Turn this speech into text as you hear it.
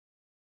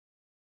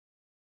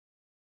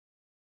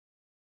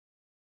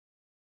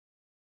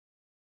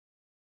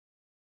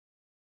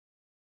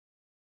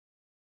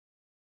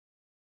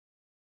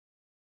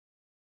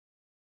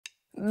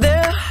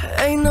There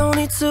ain't no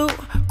need to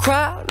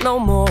cry no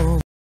more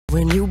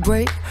when you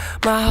break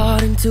my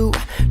heart into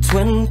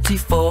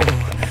 24.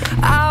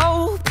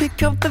 I'll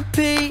pick up the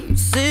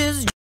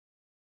pieces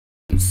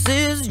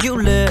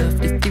you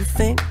left. If you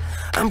think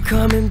I'm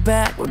coming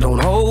back, well,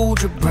 don't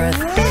hold your breath.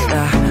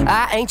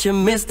 I ain't your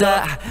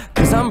mister,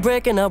 cause I'm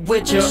breaking up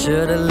with you.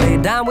 Should've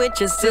laid down with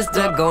your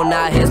sister. Go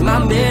now, here's my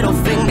middle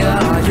finger.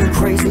 Are you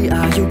crazy?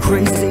 Are you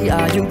crazy?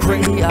 Are you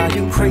crazy? Are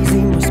you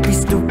crazy? Must be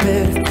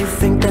stupid if you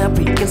think that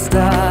we can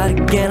start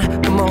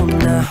again. Come on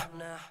now.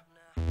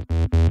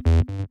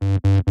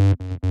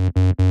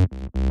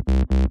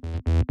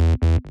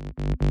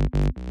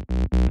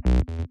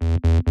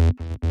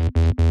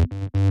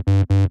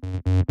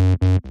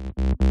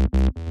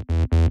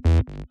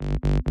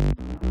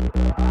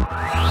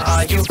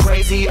 Are you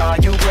crazy? Are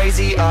you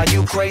crazy? Are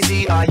you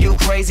crazy? Are you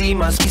crazy?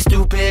 Must be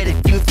stupid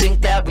if you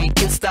think that we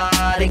can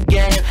start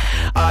again.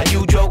 Are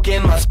you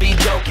joking? Must be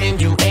joking.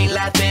 You ain't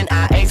laughing,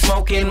 I ain't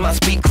smoking.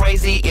 Must be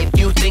crazy if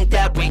you think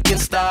that we can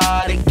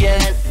start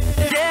again.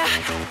 There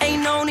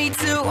ain't no need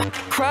to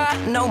cry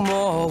no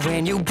more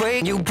when you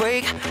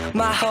break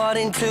my heart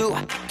into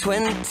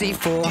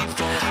 24.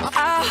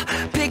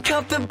 I'll pick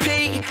up the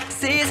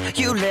pieces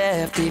you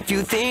left. If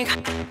you think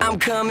I'm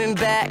coming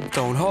back,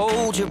 don't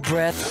hold your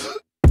breath.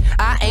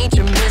 I ain't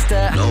your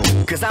mister,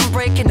 cause I'm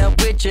breaking up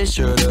with you.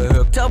 Should've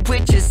hooked up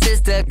with your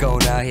sister. Go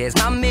now, here's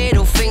my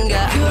middle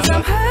finger. Cause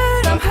I'm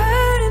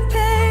hurting,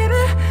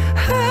 baby.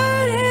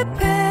 Hurting,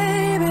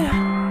 baby.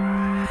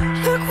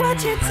 Look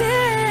what you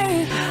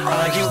did.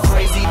 Are you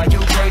crazy? Are you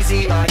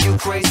crazy? Are you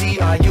crazy?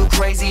 Are you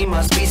crazy?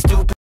 Must be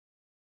stupid.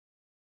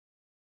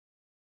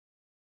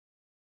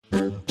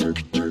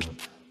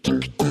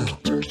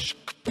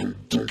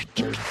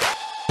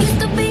 Used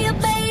to be a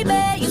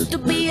baby, used to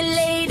be a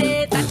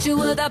lady. Thought you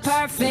were the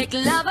perfect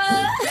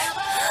lover.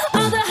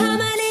 All the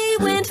harmony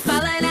went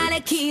falling out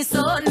of key,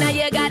 so now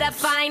you gotta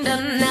find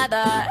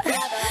another.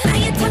 Now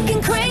you're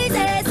talking crazy,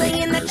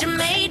 saying that you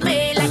made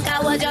me like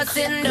I was your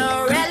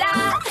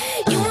Cinderella.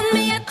 You and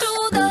me are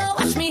through though,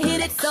 watch me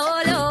hit it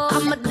solo.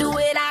 I'ma do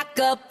it a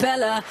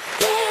cappella.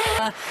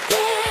 Yeah,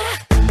 yeah.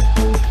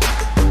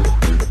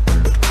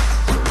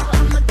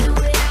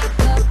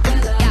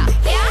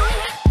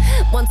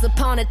 Once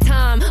upon a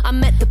time, I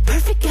met the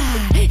perfect guy.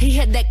 He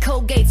had that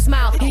Colgate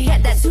smile, he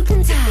had that suit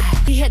and tie.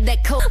 He had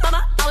that coat.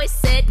 Mama always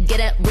said, get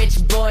a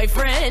rich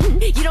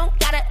boyfriend. You don't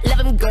gotta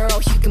love him,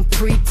 girl, you can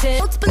pretend.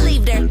 Folks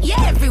believed her,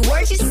 yeah, every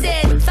word she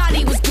said. Thought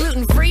he was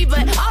gluten-free,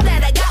 but all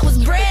that I got was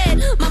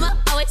bread.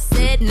 Mama always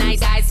said,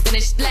 nice guys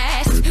finish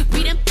last.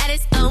 Beat him at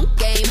his own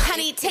game,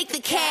 honey, take the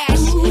cash.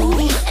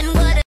 Ooh, and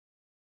what a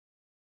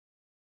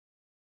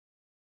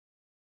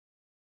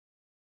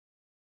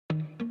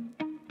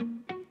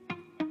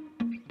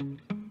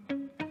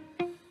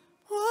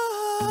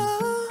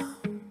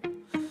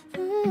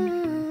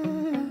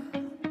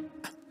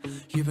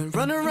You've been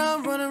running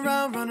around,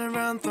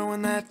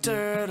 throwing that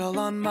dirt all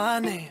on my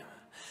name.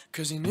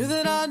 Cause you knew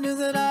that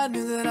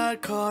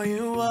I'd call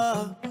you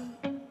up.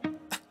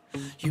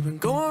 You've been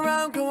going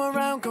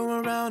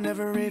around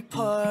every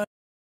part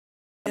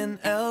in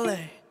LA.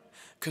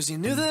 Cause you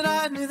knew that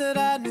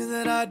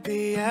I'd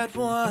be at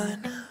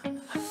one.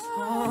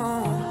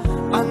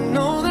 Oh, I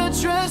know that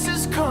dress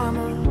is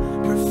karma,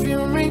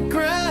 perfume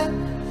regret.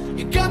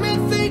 You got me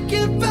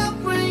thinking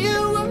about when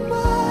you were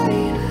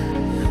mine.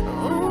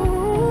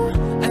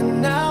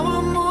 Now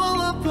I'm all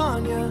up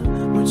on you,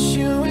 what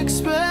you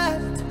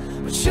expect?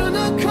 But you're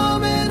not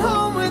coming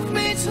home with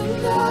me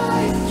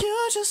tonight.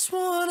 You just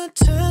want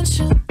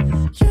attention,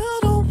 you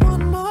don't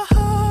want my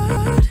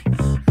heart.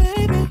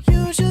 Maybe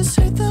you just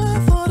hate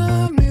the thought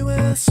of me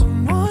with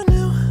someone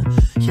new.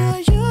 Yeah,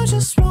 you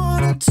just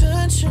want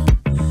attention,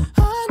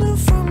 I knew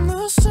from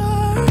the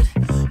start.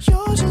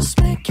 You're just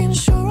making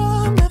sure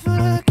I'm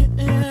never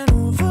getting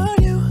over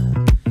you.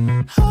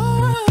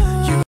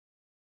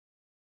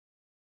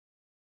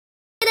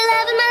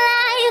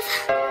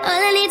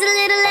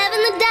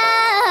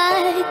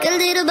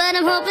 But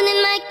I'm hoping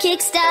it might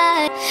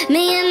kickstart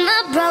me and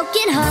my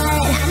broken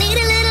heart. I need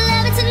a little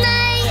loving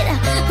tonight,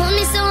 hold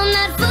me so I'm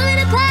not falling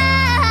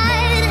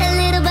apart. A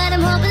little, but I'm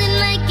hoping it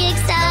might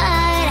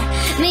kickstart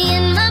me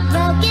and my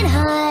broken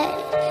heart.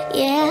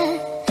 Yeah,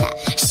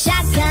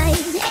 shotgun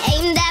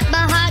aimed at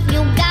my heart, you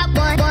got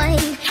one.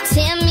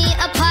 Tear me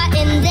apart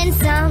and then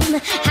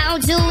some. How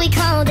do we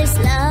call this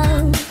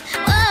love?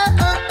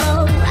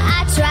 Oh,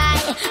 I try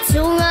to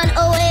run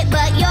away,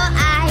 but your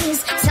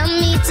eyes tell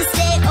me to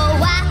stay. Oh,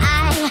 why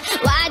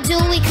do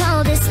we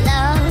call this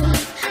love?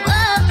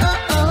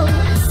 Oh,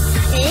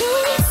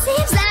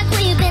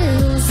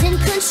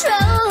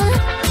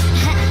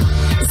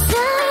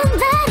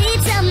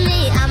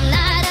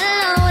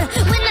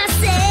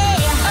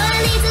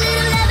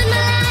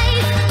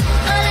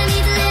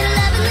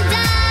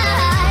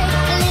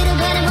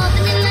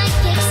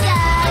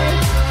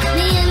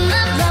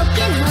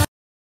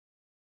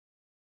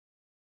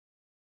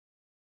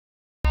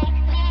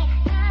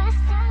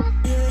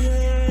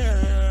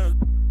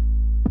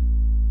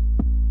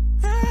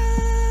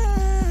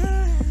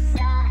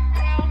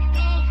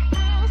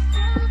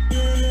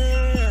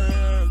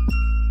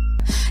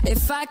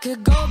 I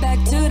could go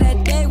back to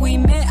that day we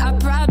met, I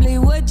probably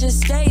would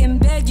just stay in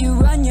bed. You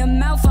run your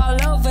mouth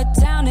all over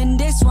town, and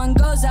this one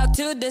goes out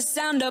to the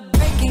sound of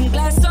breaking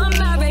glass on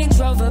my Range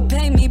Rover.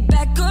 Pay me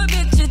back or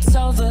bitch, it's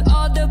over.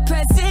 All the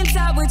presents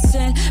I would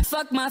send,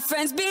 fuck my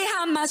friends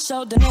behind my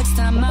shoulder. Next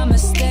time I'ma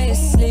stay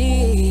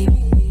asleep.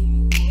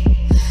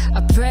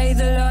 I pray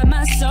the Lord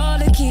my soul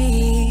to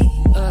keep.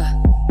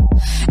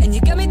 And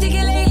you got me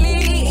thinking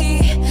lately,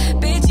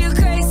 bitch, you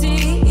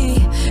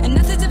crazy, and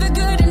nothing's ever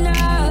good enough.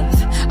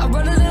 I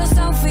wrote a little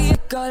song for you,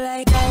 go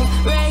like,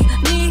 oh, Ray,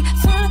 me,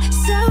 for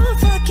so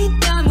fucking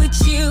done with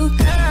you,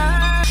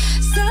 girl.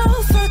 So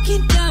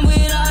fucking done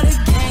with all the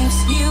games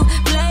you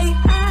play.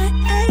 I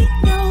ain't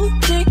no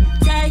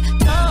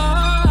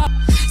tic-tac-toe.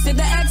 Save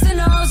the X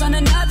and O's on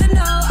another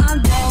note. I'm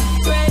done,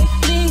 Ray,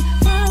 me,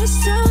 for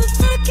so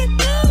fucking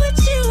done with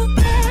you,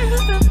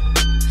 girl.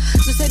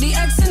 So say the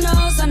X and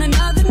O's on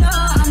another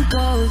note. I'm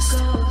ghost.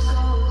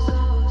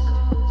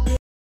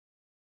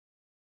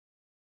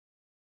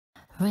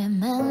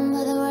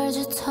 Remember the words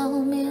you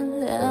told me,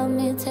 love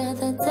me till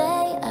the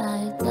day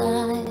I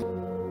die.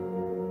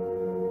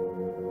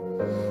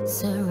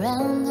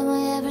 Surrounded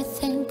by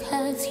everything,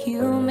 cause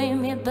you made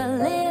me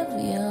believe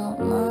you're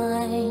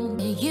mine.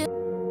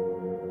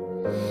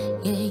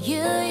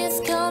 You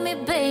used to call me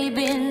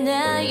baby,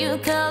 now you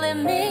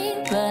calling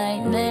me by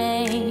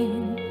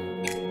name.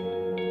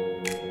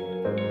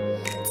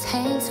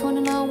 Takes one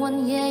to know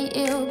one, yeah,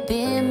 you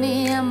beat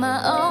me at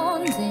my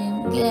own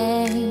damn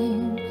game.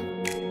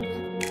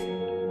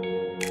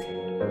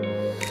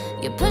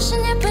 You're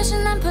pushing,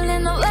 I'm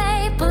pulling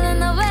away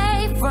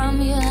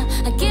from you.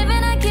 I give it